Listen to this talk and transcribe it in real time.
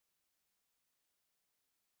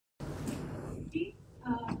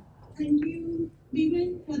Thank you,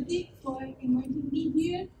 Vivian, Pratik, for inviting me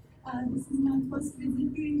here. This is my first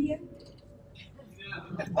visit to India.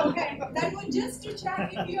 Okay, that was just to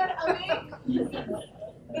check if you are awake. This is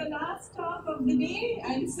the last talk of the day,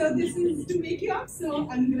 and so this is to wake you up. So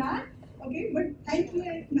I'm glad. Okay, but thank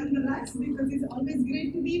you nonetheless because it's always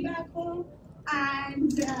great to be back home,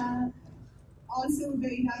 and also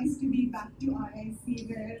very nice to be back to RIC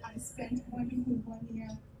where I spent wonderful 1 year,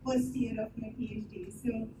 first year of my PhD.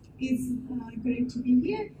 So it's great to be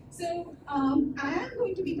here. So I am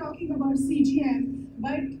going to be talking about CGM,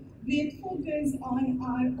 but with focus on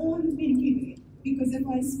our own Milky Way. Because of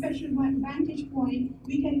our special vantage point,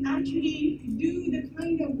 we can actually do the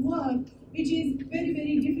kind of work which is very,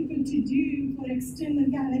 very difficult to do for external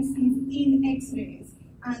galaxies in X-rays.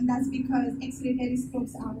 And that's because X-ray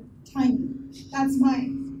telescopes are tiny. That's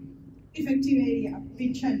my effective area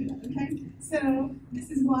with Chandra, okay? So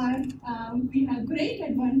this is why we have great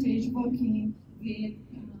advantage working with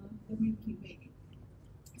the Milky Way.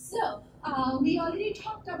 So we already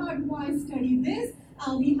talked about why study this.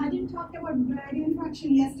 We hadn't talked about baryon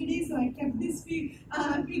fraction yesterday, so I kept this figure,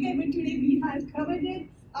 but today we have covered it.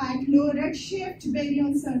 At low redshift,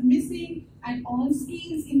 baryons are missing at all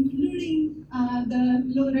scales, including the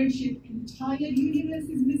low redshift entire universe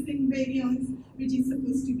is missing baryons, which is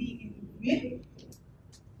supposed to be in WIM.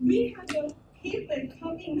 We have a paper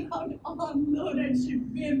coming out on low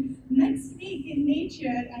redshift WIM next week in Nature,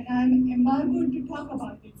 and I'm embargoed to talk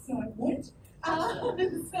about it, so I won't.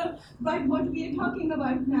 But what we are talking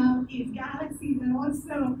about now is galaxies are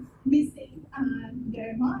also missing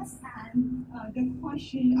their mass, and the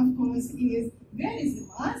question, of course, is where is the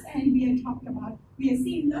mass? And we have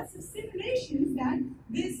seen lots of simulations that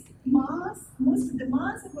this mass, most of the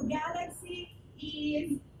mass of a galaxy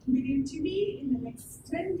is believed to be in an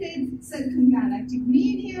extended circumgalactic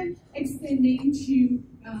medium, extending to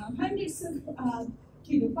hundreds of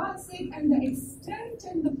kiloparsec, and the extent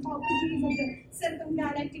and the properties of the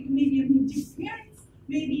circumgalactic medium depends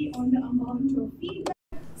maybe on the amount of feedback.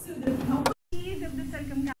 So the properties of the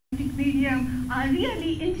circumgalactic medium are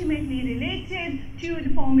really intimately related to the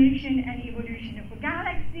formation and evolution of a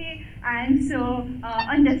galaxy, and so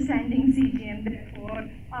understanding CGM therefore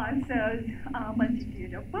serves a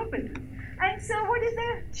multitude of purposes. And so what is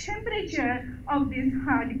the temperature of this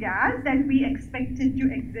hard gas that we expected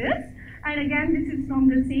to exist? And again, this is from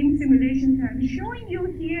the same simulations I'm showing you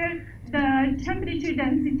here, the temperature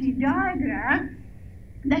density diagram,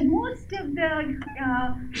 that most of the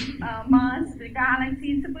mass of the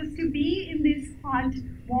galaxy is supposed to be in this hot,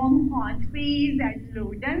 warm, hot phase at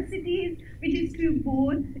low densities, which is true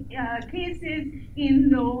both cases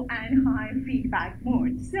in low and high feedback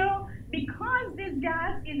mode. So because this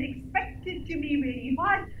gas is expected to be very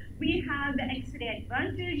hot, we have the X-ray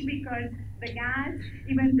advantage because the gas,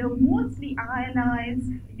 even though mostly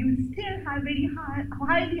ionized, you still have very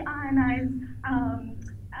highly ionized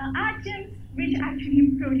atoms which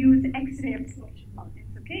actually produce X-ray absorption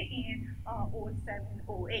mountains, okay, in O7,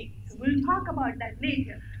 O8. So we'll talk about that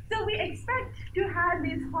later. So we expect to have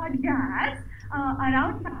this hot gas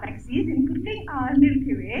around galaxies, including our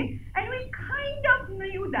Milky Way, and we kind of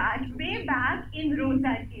knew that way back in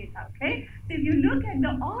Rosette data, okay? So if you look at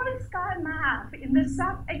the all-star map in the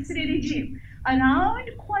sub-X-ray regime, around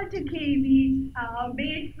quarter keV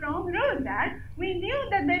away from Rosette, we knew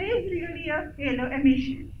that there is really a halo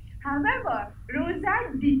emission. However,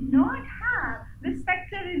 Rosette did not have the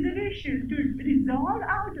spectral resolution to resolve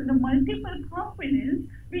out the multiple components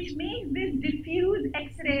which makes this diffuse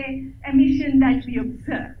X-ray emission that we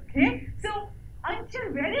observe, okay? So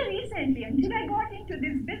until very recently, until I got into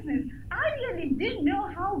this business, I really didn't know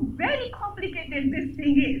how very complicated this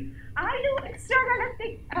thing is. I do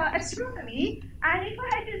extragalactic astronomy, and if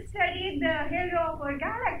I had to study the halo of a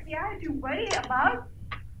galaxy, I had to worry about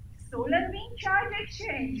solar wind charge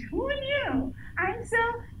exchange. Who knew? And so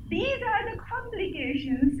these are the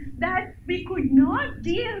complications that we could not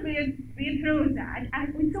deal with Rosette,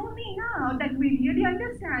 and it's only now that we really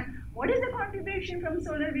understand what is the contribution from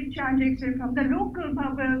solar wind charge exchange, from the local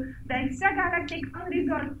bubble, the extragalactic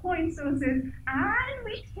unresolved point sources, and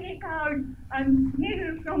we take out a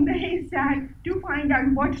needle from the haystack to find out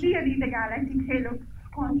what really the galactic halo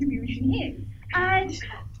contribution is. And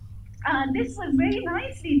this was very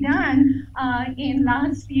nicely done in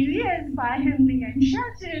last few years by Henry and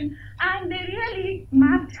Shelton, and they really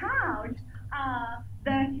mapped out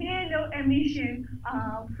the halo emission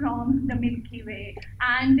from the Milky Way.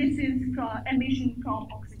 And this is emission from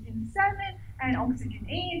oxygen 7 and oxygen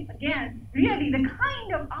 8. Again, really the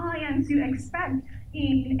kind of ions you expect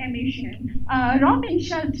in emission. Robin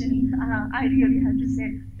Shelton, I really have to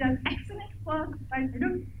say, does excellent work, but I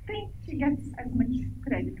don't think she gets as much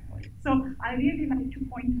credit for it. So I really like to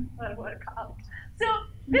point her work out. So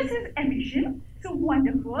this is emission, so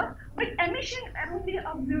wonderful. But emission only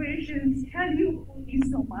observations tell you only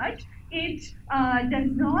so much. It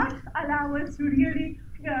does not allow us to really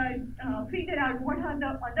figure out what are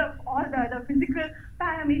all the other physical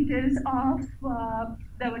parameters of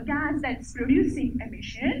the gas that's producing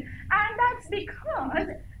emission, and that's because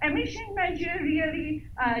emission measure really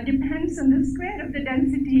depends on the square of the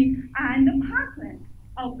density and the path length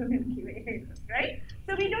of the Milky Way halo, right?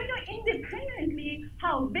 So we don't know independently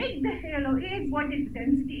how big the halo is, what its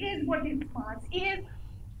density is, what its mass is,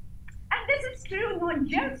 and this is true not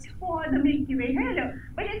just for the Milky Way halo,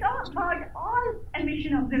 but it's all about all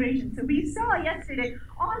emission observations. So we saw yesterday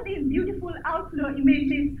all these beautiful outflow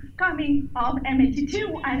images coming of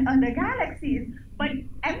MH2 and other galaxies, but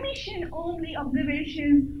emission-only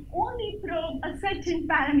observations only probe a certain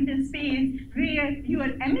parameter space where your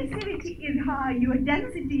emissivity is high, your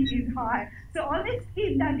density is high. So always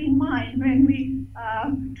keep that in mind when we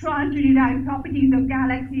try to derive properties of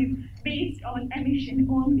galaxies based on emission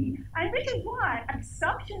only. And which is why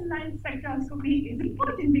absorption line spectroscopy is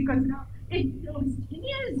important, because now it shows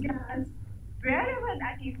tenuous gas wherever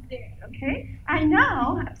that is there, okay? And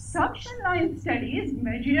now absorption line studies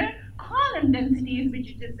measure column densities,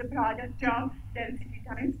 which is the product of density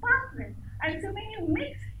times path length. And so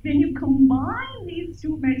when you combine these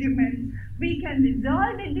two measurements, we can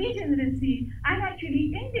resolve the degeneracy and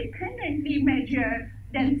actually independently measure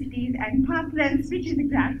densities and path lengths, which is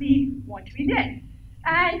exactly what we did.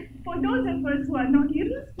 And for those of us who are not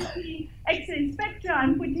used to see X-ray spectra,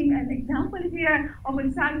 I'm putting an example here of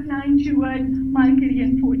a sight line towards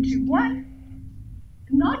Mercurian 421.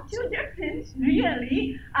 Not too different,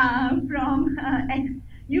 really, from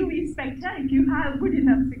UV spectra. If you have good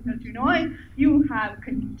enough signal to noise, you have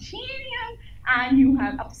continuum and you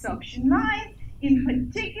have absorption lines. In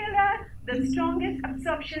particular, the strongest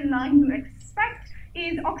absorption line you expect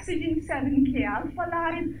is oxygen 7K alpha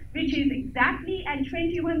line, which is exactly at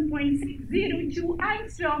 21.602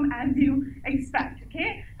 angstrom as you expect,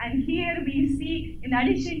 okay? And here we see, in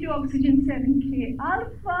addition to oxygen 7K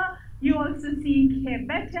alpha, you also see K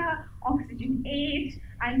beta, oxygen 8,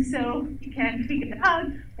 and so you can figure out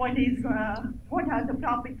what are the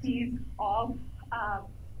properties of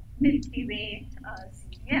Milky Way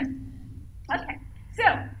CDM. Okay, so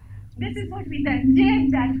this is what we then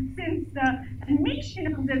did, that since the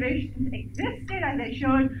emission observations existed, as I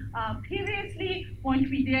showed previously, what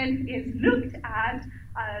we did is looked at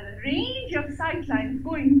a range of sight lines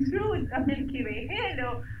going through the Milky Way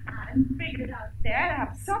halo and figured out their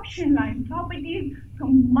absorption line properties,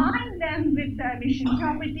 combined them with the emission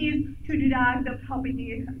properties to derive the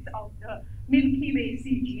properties of the Milky Way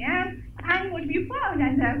CGM. And what we found,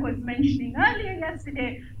 as I was mentioning earlier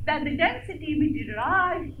yesterday, that the density we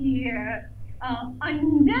derive here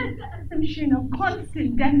under the assumption of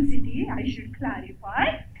constant density, I should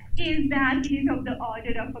clarify, is that it is of the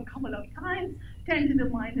order of a couple of times 10 to the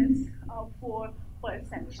minus 4 per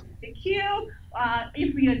centimeter cube.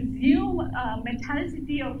 If we assume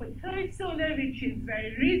metallicity of a third solar, which is a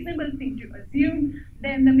very reasonable thing to assume,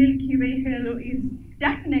 then the Milky Way halo is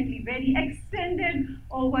definitely very extended,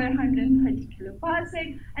 over 130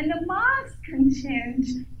 kiloparsec, and the mass content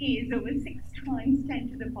is over 6 times 10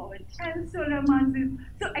 to the power 10 solar masses.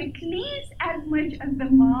 So at least as much as the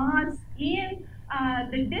mass in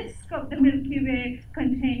the disk of the Milky Way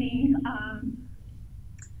containing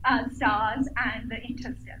stars and the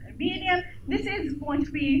interstellar medium. This is what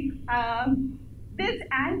we, this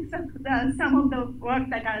and some of the work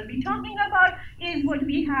that I'll be talking about is what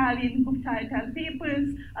we have in Gupta et al.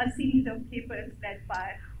 Papers, a series of papers led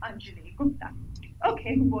by Anjali Gupta,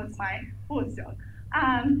 okay, who was my postdoc.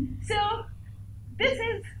 So this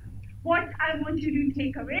is what I want you to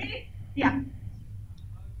take away. Yeah.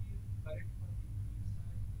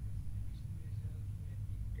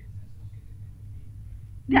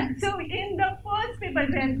 Yeah, so in the first paper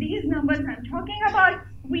where these numbers I'm talking about,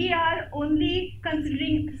 we are only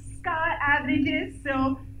considering scar averages.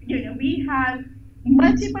 So, we have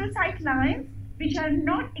multiple sight lines which are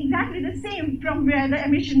not exactly the same from where the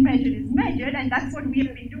emission measure is measured, and that's what we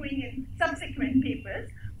have been doing in subsequent papers.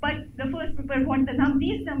 But the first paper, what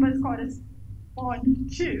these numbers correspond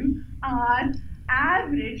to are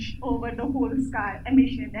average over the whole sky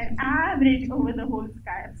emission and average over the whole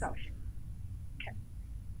sky absorption.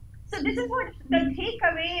 So this is what the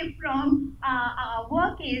takeaway from our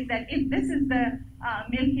work is, that if this is the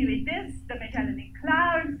Milky Way disk, the Magellanic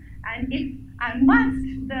clouds, and if I must,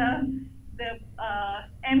 the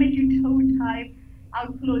MH2 type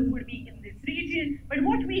outflows would be in this region. But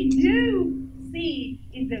what we do see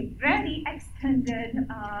is a very extended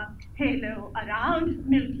halo around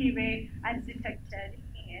Milky Way as detected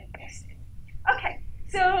in X-ray. Okay,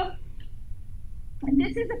 so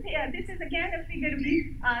this is again a figure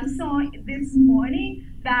we saw this morning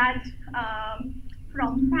that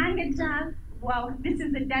from Fang et al. Well, this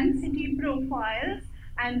is the density profiles,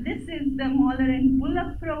 and this is the Moller and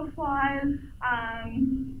Bullock profile,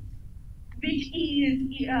 which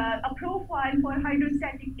is a profile for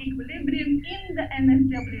hydrostatic equilibrium in the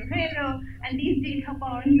MSW halo, and these data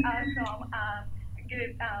points are from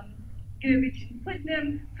Grevich and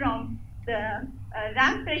Putnam from the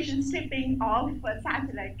rampation stripping of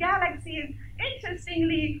satellite galaxies.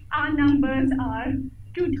 Interestingly, our numbers are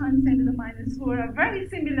 2 times 10 to the minus 4, are very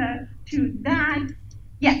similar to that.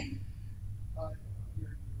 Yes? Your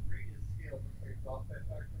radius scale looks like it's off by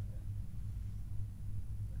 5%.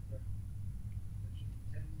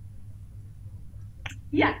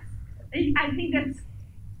 Yes, I think that's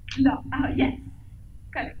low. Yes,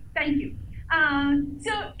 correct. Thank you.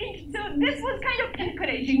 So this was kind of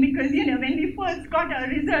encouraging because when we first got our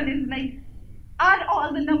result, it's like, are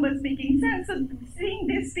all the numbers making sense? So seeing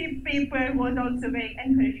this paper was also very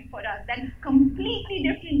encouraging for us. That completely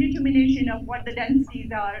different determination of what the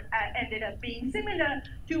densities are ended up being similar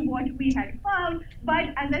to what we had found. But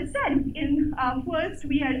as I said, in first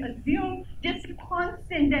we had assumed just a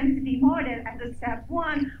constant density model as a step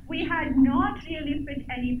 1. We had not really fit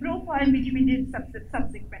any profile, which we did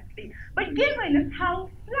subsequently. But given how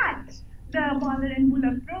flat the Moller and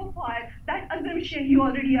Bullock profile, that assumption you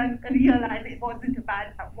already realized it wasn't a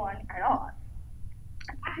bad one at all.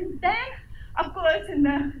 And then, of course, in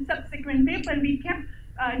the subsequent paper, we kept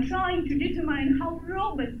trying to determine how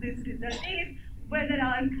robust this result is, whether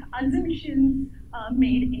our assumptions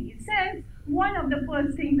made any sense. One of the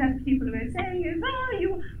first things that people were saying is, oh,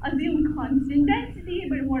 you assume constant density,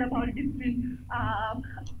 but what about different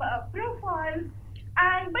profiles?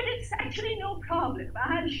 But it's actually no problem.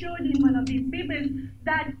 I had showed in one of these papers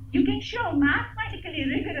that you can show mathematically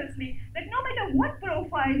rigorously that no matter what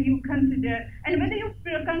profile you consider, and whether you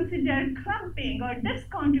consider clumping or disk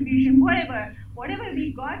contribution, whatever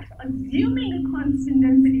we got, assuming a constant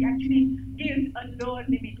density actually gives a lower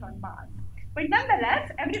limit on mass. But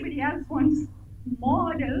nonetheless, everybody else wants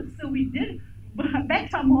models, so we did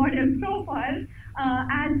better model profiles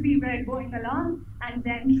as we were going along, and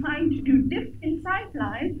then trying to do different sight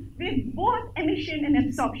lines with both emission and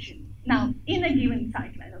absorption. Now, in a given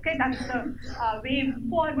sight line, okay, that's the way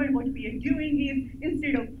forward. What we are doing is,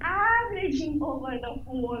 instead of averaging over the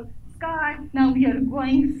whole sky, now we are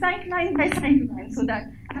going sight line by sight line, so that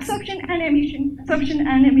absorption and emission, absorption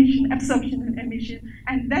and emission, absorption and emission,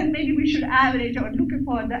 and then maybe we should average or look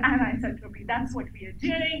for the anisotropy. That's what we are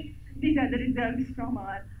doing. These are the results from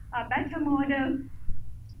our beta model.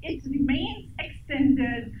 It remains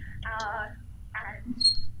extended and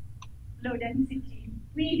low density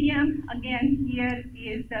medium. Again, here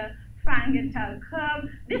is the Fang et al. Curve.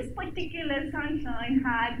 This particular sunshine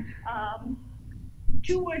had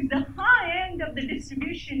towards the high end of the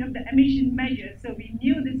distribution of the emission measure. So we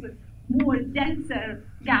knew this was more denser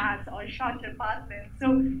gas or shorter path length.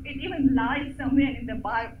 So it even lies somewhere in the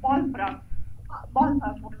ballpark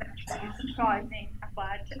was actually surprising,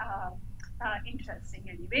 but interesting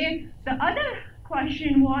anyway. The other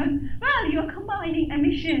question was, well, you're combining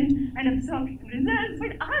emission and absorption results,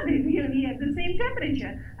 but are they really at the same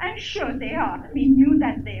temperature? And sure, they are. We knew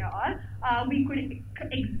that they are. We could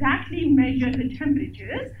exactly measure the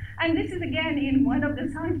temperatures. And this is again in one of the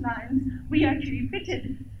sight lines, we actually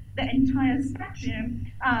fitted the entire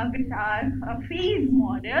spectrum with our phase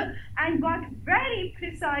model and got very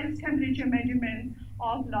precise temperature measurements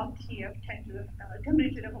of log T of 10 to the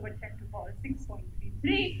temperature of over 10 to the power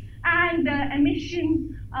 6.33, and the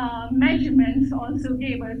emission measurements also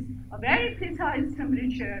gave us a very precise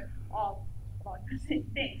temperature of about the same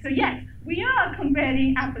thing. So yes, we are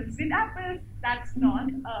comparing apples with apples. That's not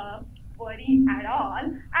a worry at all.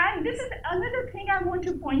 And this is another thing I want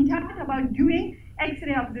to point out about doing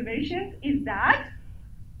X-ray observations is that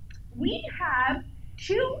we have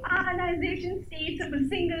 2 ionization states of a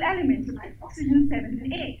single element, like oxygen 7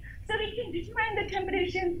 and 8. So we can determine the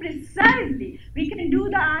temperature precisely. We can do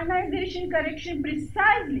the ionization correction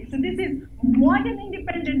precisely. So this is model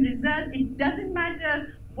independent result. It doesn't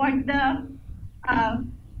matter what the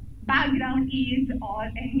background is or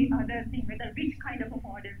any other thing, whether which kind of a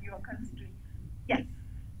model you are considering. Yes?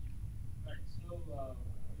 Right, so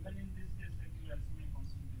even in this case, like you are assuming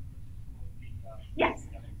constant temperature for the yes,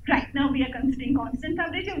 right. Now Now we are considering constant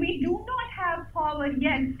temperature. We do not have power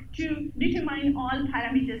yet to determine all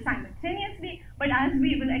parameters simultaneously, but as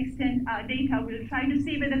we will extend our data, we'll try to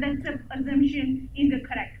see whether that assumption is the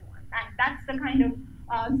correct one. And that's the kind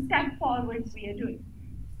of step forwards we are doing.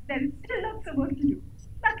 There's still lots of work to do,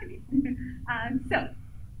 luckily. So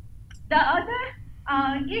the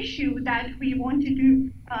other issue that we wanted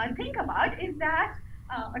to think about is that,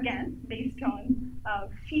 again, based on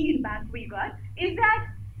feedback we got,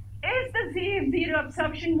 is the zero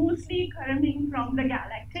absorption mostly coming from the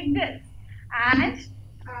galactic disk? And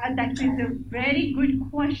that is a very good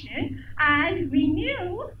question. And we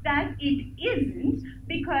knew that it isn't,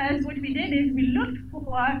 because what we did is we looked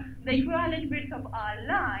for the equivalent width of our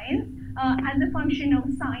lines as a function of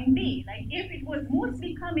sine B. Like if it was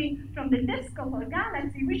mostly coming from the disk of our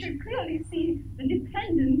galaxy, we should clearly see the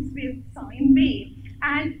dependence with sine B.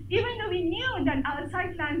 And even though we knew that our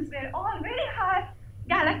sight lines were all very high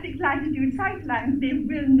galactic latitude sight lines, they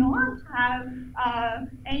will not have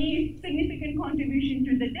any significant contribution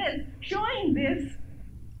to the disk. Showing this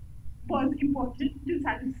was important to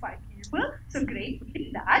satisfy people. So great, we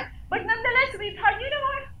did that. But nonetheless, we thought, you know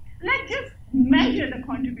what? Let's just measure the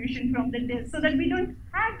contribution from the disk so that we don't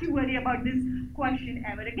have to worry about this question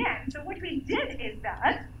ever again. So what we did is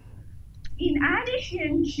that, in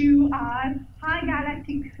addition to our high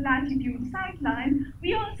galactic latitude sight lines,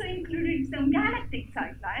 we also included some galactic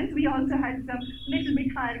sight lines. We also had some little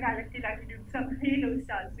bit higher galactic latitude, some halo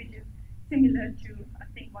stars, which is similar to, I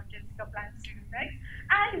think, what Jessica plans to do next.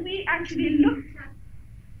 And we actually looked at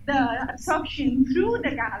the absorption through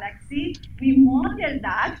the galaxy. We modeled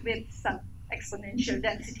that with some exponential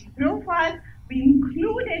density profiles. We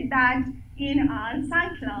included that in our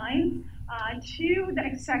sight lines to the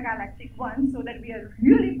extragalactic ones, so that we are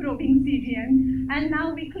really probing CGM. And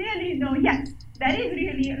now we clearly know, yes, there is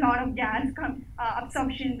really a lot of gas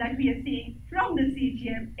absorption that we are seeing from the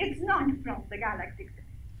CGM. It's not from the galactic system.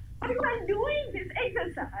 But while doing this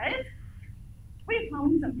exercise, we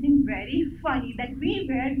found something very funny that we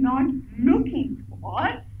were not looking for.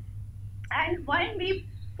 And when we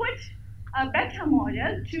put a beta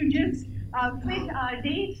model to just fit our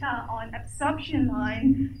data on absorption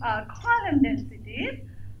line column densities,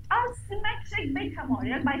 our symmetric beta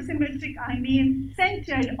model, by symmetric I mean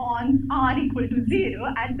centered on r equal to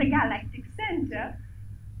 0 at the galactic center,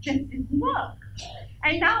 just didn't work.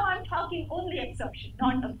 And now I'm talking only absorption,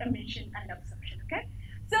 not of emission and absorption, okay?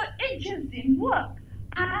 So it just didn't work.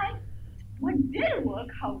 And what did work,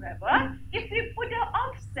 however, if we put an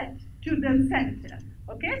offset to the center,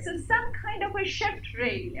 okay? So some kind of a shift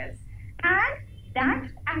radius. And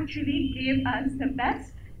that actually gave us the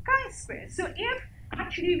best chi-square. So if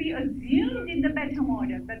actually we assumed in the beta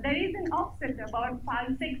model that there is an offset about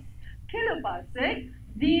 5-6 kiloparsec,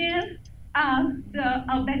 then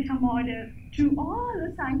the beta model to all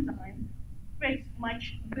the sight lines fits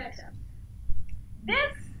much better.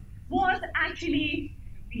 This was actually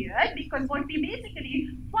weird, because what we basically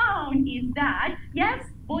found is that, yes,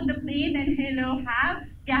 both the plane and halo have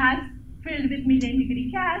gas filled with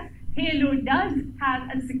million-degree gas. Halo does have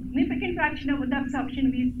a significant fraction of the absorption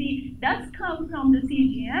we see does come from the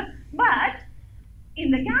CGM, but in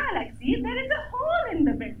the galaxy, there is a hole in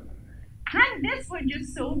the middle. And this was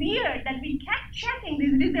just so weird that we kept checking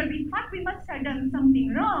this result. We thought we must have done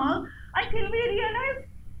something wrong until we realized,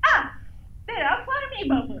 there are Fermi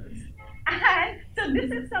bubbles. And so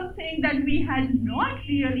this is something that we had not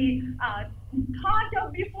really thought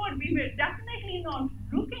of before. We were definitely not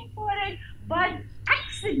looking for it, but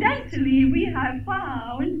accidentally we have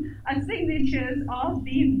found signatures of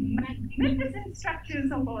the magnificent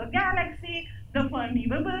structures of our galaxy, the Fermi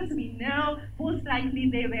bubbles. We know most likely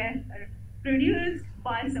they were produced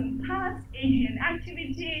by some past Asian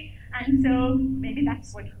activity, and so maybe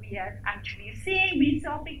that's what we are actually seeing. We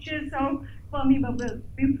saw pictures of Fermi bubbles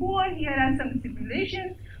before. Here are some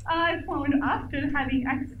simulations I found after having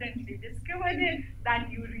accidentally discovered it, that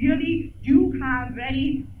you really do have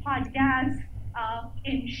very hot gas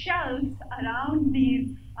in shells around these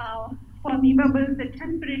Fermi bubbles. The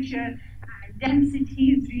temperature and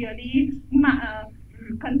density is really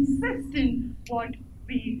consistent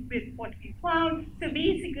with what we found. So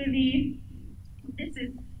basically,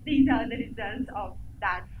 these are the results of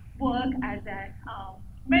that work. As I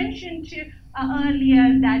mentioned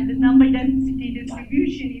earlier, that the number density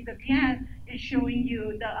distribution is showing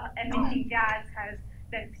you the emitting gas has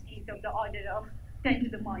densities of the order of 10 to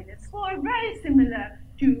the minus 4, very similar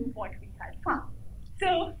to what we had found.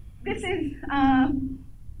 So this is I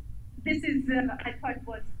thought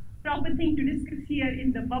was proper thing to discuss here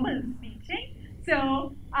in the bubbles meeting.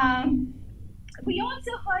 So We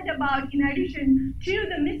also heard about, in addition to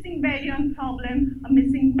the missing baryon problem, a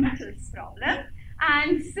missing metals problem.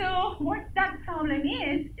 And so what that problem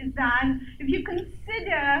is that if you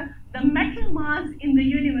consider the metal mass in the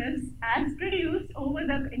universe as produced over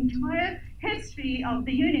the entire history of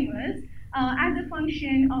the universe, as a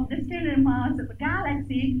function of the stellar mass of a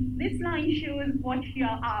galaxy, this line shows what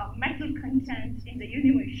your metal content in the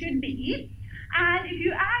universe should be. And if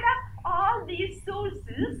you add up all these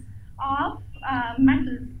sources of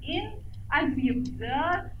metals in, as we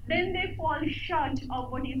observe, then they fall short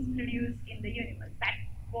of what is produced in the universe. That's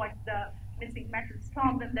what the missing metals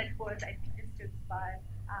problem that was, I think, discussed by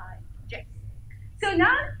Jess. So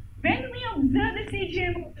now, when we observe the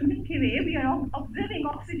CGM of the Milky Way, we are observing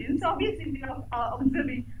oxygen, so obviously we are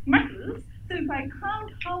observing metals. So if I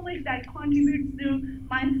count how much that contributes to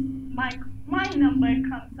my number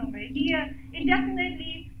comes somewhere here, it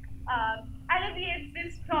definitely alleviates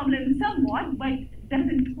this problem somewhat, but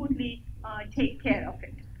doesn't totally take care of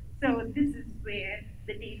it. So this is where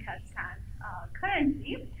the data stands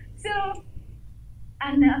currently. So,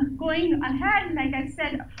 and going ahead, like I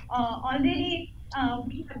said already,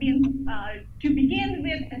 we have been, to begin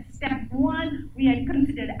with, step one, we had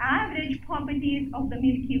considered average properties of the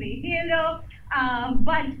Milky Way halo,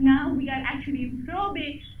 but now we are actually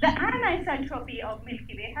probing the anisotropy of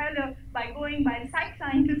Milky Way halo by going by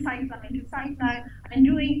cycline to cycline to cycline and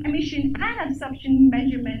doing emission and absorption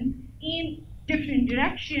measurements in different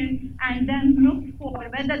directions, and then look for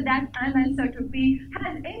whether that anisotropy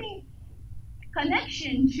has any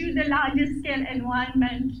connection to the larger scale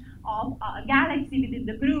environment of a galaxy within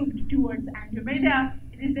the group towards Andromeda.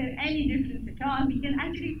 Is there any difference at all? We can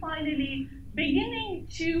actually finally beginning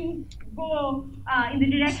to go in the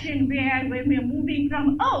direction where when we're moving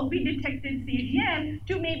from, oh, we detected CGM,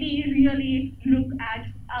 to maybe really look at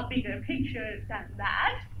a bigger picture than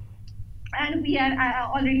that. And we are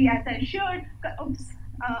already, as I showed,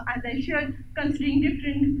 considering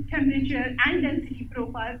different temperature and density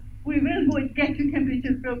profiles. We will get to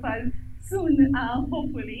temperature profiles soon,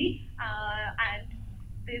 hopefully. And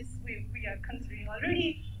this we are considering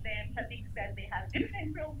already. Then Pratik said they have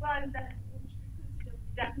different profiles that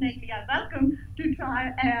definitely are welcome to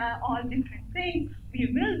try all different things.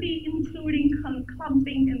 We will be including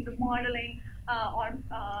clumping in the modeling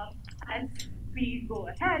as we go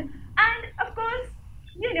ahead. And of course,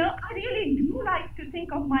 you know, I really do like to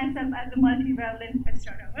think of myself as a multivalent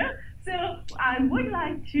astronomer. So I would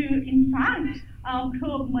like to, in fact,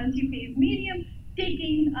 probe multi-phase medium,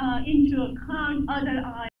 taking into account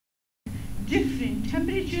other different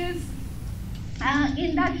temperatures.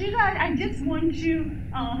 In that regard, I just want to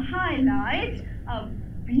highlight a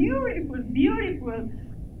beautiful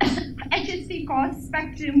HSC cost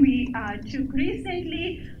spectrum we took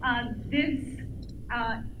recently. This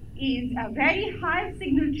is a very high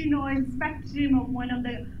signal-to-noise spectrum of one of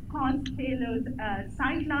the cost payload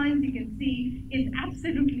sight lines. You can see it's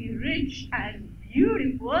absolutely rich and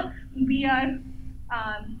beautiful. We are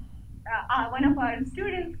one of our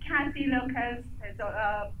students, Cassie Locas, has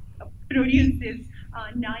produced this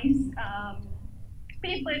nice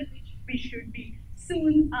paper which we should be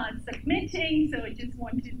soon submitting. So I just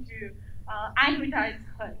wanted to advertise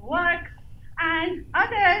her work. And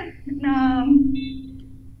other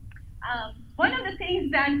one of the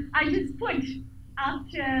things that I just put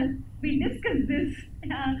after we discussed this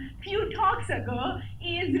few talks ago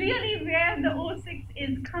is really where the O6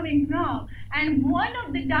 is coming from. And one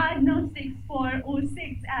of the diagnostics for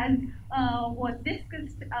O6, as was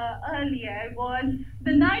discussed earlier, was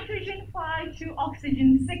the nitrogen 5 to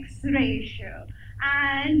oxygen 6 ratio.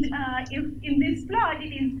 And if in this plot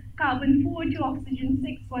it is carbon 4 to oxygen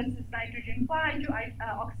 6 versus nitrogen 5 to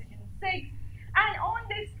oxygen 6. And on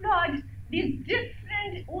this plot, these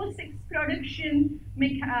different O6 production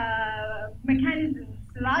mechanisms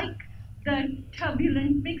like the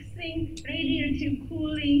turbulent mixing, radiative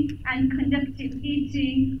cooling, and conductive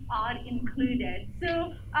heating are included.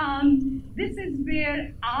 So this is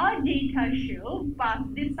where our data show,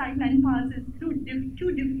 this cycline passes through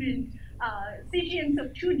two different CGMs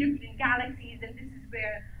of two different galaxies, and this is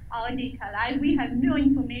where our data lies. We have no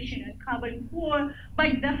information on carbon 4,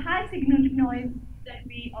 but the high signal to noise that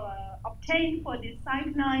we obtained for this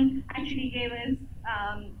cycline actually gave us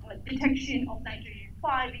detection of nitrogen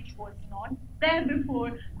 5, which was not there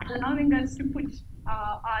before, allowing us to put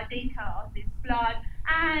our data on this plot.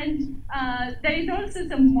 And there is also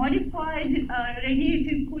some modified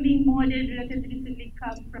radiative cooling model relatively recently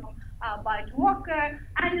come from Bart Walker,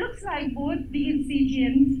 and looks like both these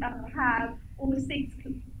CGMs have O6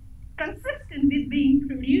 consistent with being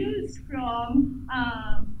produced from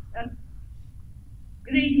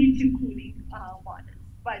radiative cooling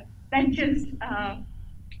that just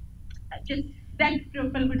that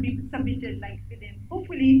profile would be submitted like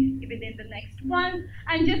hopefully within the next month.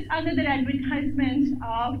 And just another advertisement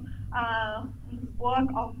of work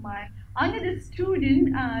of my another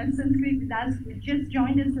student, Sanskrit Das, who just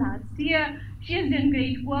joined us last year. She has done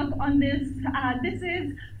great work on this. This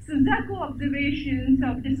is Suzaku observations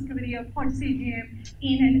of discovery of hot-cesium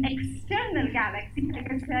in an external galaxy.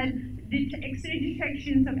 Like I said, the X-ray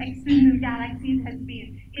detections of external galaxies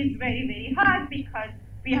is very, very hard because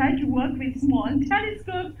we had to work with small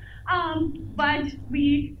telescopes, but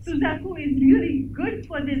Suzaku is really good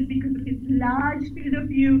for this because of its large field of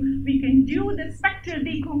view. We can do the spectral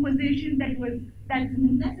decomposition that's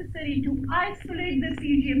necessary to isolate the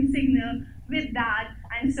cesium signal with that,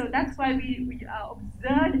 and so that's why we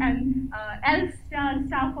observed an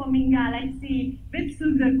L-star forming galaxy with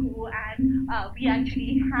Suzaku, and we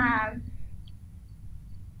actually have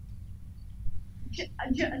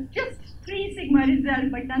just 3 sigma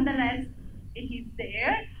result, but nonetheless it is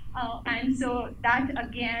there, and so that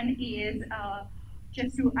again is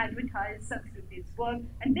just to advertise Sanskrit's work,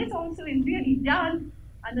 and this also is really done.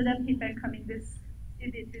 Another paper coming this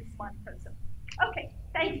month also. Okay,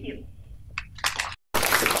 thank you.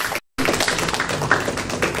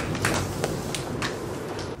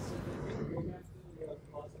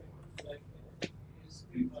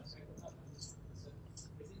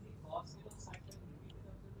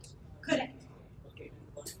 Correct.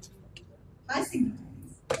 High signal.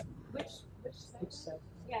 Which set?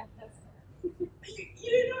 Yeah, that's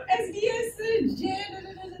You know, SDS, J, I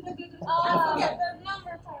forget. the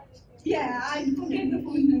number part. Yeah, I forget the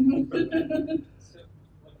phone number. So,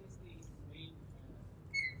 what is the main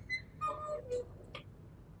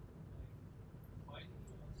why do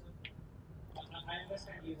you also? I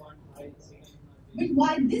understand you want high signal. But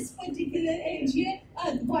why this particular area,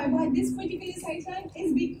 why this particular sightline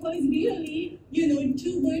is because really, you know,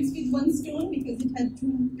 2 birds with 1 stone, because it had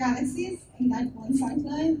 2 galaxies in that one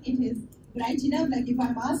sightline. It is bright enough. Like if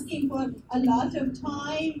I'm asking for a lot of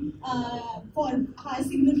time for high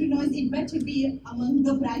signal to noise, it better be among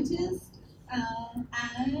the brightest.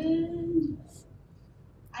 And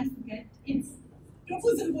I forget, its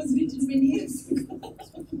proposal was written many years ago.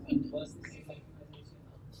 Was this synchronization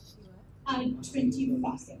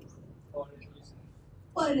 25 for resolution?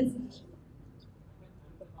 per resolution.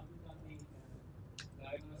 I'm talking about the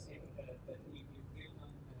diagnostic that if you click on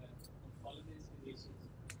holidays relations,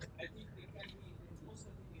 I think it can be, in most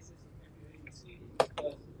of the cases, it can be very misleading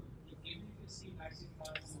because even if you see maximum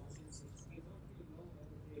carbon oxygen 6, you don't really know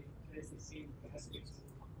whether they trace the same gas rates.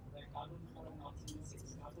 Like carbon 4 and oxygen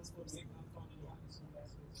 6, carbon 4 may come from the oxygen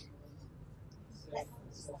gas rates.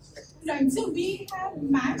 Right, so we have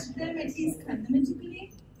matched them at least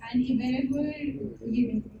cosmetically, and wherever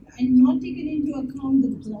you and not taken into account the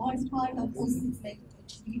broad part of O6, like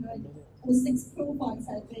we heard O6 profiles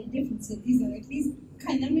are very different, so these are at least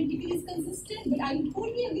kinematically consistent, but I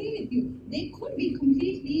totally agree with you. They could be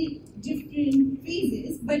completely different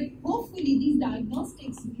phases, but hopefully these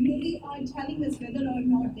diagnostics really are telling us whether or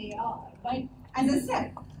not they are. But as I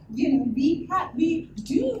said, you know, we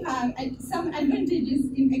do have some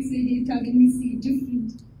advantages in X-ray data when we see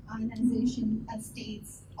different ionization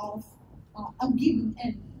states of a given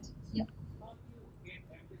element. Yeah. How do you get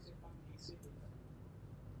temperature from X-ray data?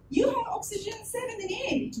 You have oxygen 7 and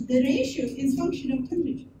 8. The ratio is function of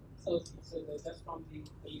temperature. So that's from the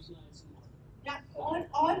collision ionization. Yeah. Or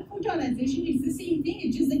photonization, it's the same thing.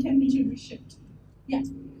 It's just the temperature will shift. Yeah.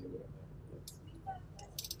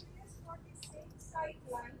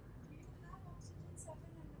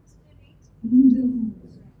 No.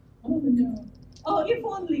 Oh no. Oh, if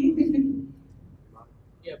only.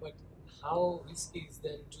 Yeah, but how risky is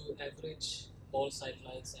then to average all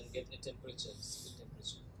sightlines and get a temperature, single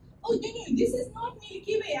temperature? Oh no, this is not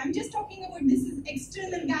Milky Way. I'm just talking about this is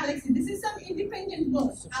external galaxy. This is some independent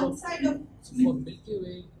work So outside of. So for Milky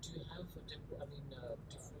Way, do you have different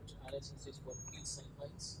ionization states for each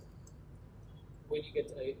sightlines? When you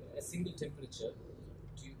get a single temperature,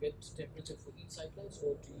 do you get temperature for each sightlines,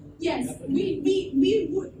 or do you? Yes, have a we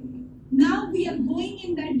would. Now we are going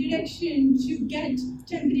in that direction to get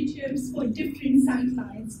temperatures for different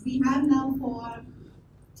sightlines. We have now for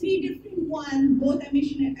 3 different ones, both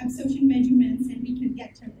emission and absorption measurements, and we can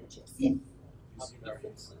get temperatures. Yes.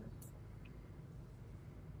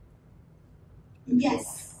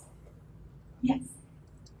 Yes. Yes.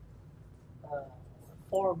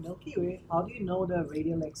 For Milky Way, how do you know the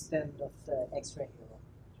radial extent of the X-ray halo?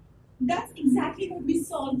 That's exactly what we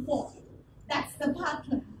solve for. That's the path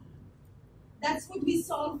plan. That's what we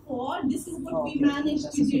solve for. This is what we Okay, managed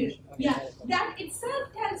that's to the do. solution. Okay, Yeah, got it. that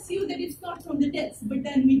itself tells you that it's not from the depths, but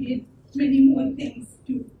then we did many more things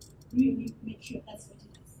to really make sure that's what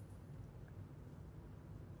it is.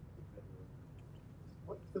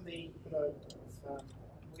 What for me,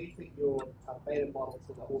 we think your beta model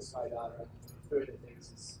to the horse radar and inferred it needs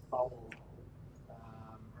this bubble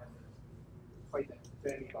and equate that with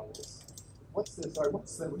Fermi bubbles. What's the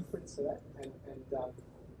reference to that? And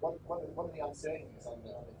what are the uncertainties on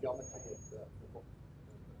the geometry of the book?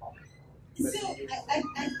 So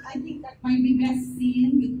I think that might be best seen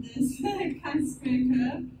with this chi-square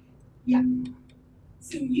curve. Yeah.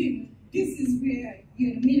 So this is where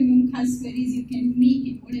your minimum chi-square is. You can make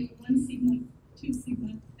it whatever 1 sigma, 2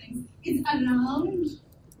 sigma things. It's around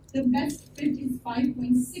the best fit is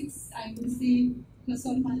 5.6. I would say plus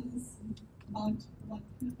or minus about 1%.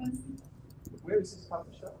 Where is this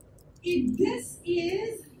published? This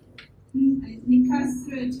is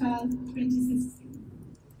Nicastro et al. 2016.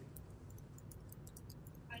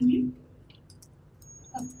 And you?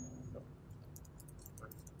 Oh.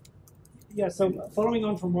 Yeah, so following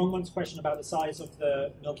on from Rongwon's question about the size of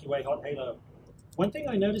the Milky Way hot halo, one thing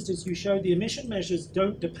I noticed is you showed the emission measures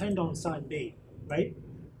don't depend on sign B, right?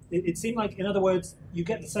 It seemed like, in other words, you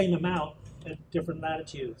get the same amount at different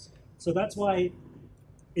latitudes. So that's why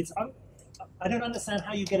it's, I don't understand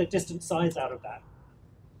how you get a distant size out of that.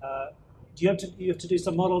 Do you have to do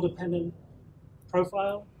some model dependent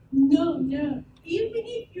profile? No. Even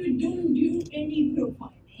if you don't do any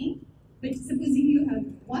profiling, but supposing you have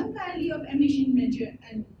one value of emission measure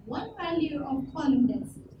and one value of column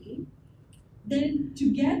density, then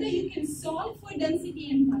together you can solve for density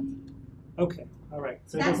and quantity. Okay, all right.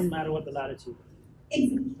 So it doesn't matter what the latitude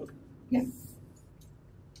is. Exactly. Okay. Yeah.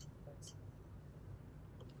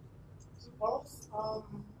 Suppose around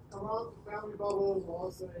the Fermi bubble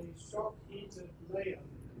was a shock heated layer.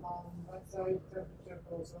 Let's say temperature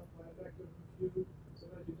goes up by a factor of a few, so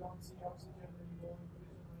that you don't see oxygen anymore in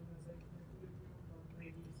collision ionization equilibrium, but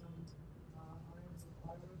maybe some ions of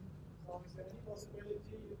iron. So is there any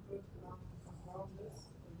possibility you could confirm this,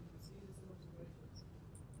 or you could see this in observations?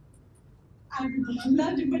 I would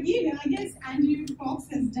love to, but I guess Andrew Fox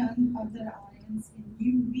has done other ions in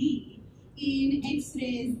UV, in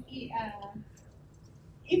X-rays.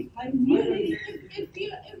 If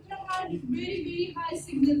you had very high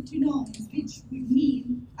signal to noise, which would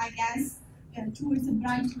mean, I guess, towards a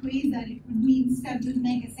bright quasar, it would mean several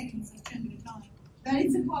megaseconds of trend noise. There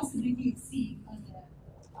is a possibility of seeing other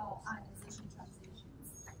ionization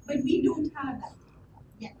transitions, but we don't have that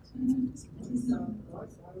yet. It is not.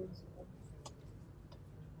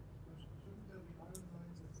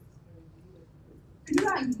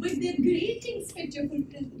 Right, but the grating spectrum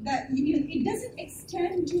that it doesn't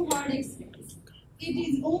extend to hard X-rays. It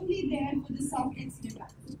is only there for the soft X-ray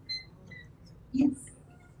band.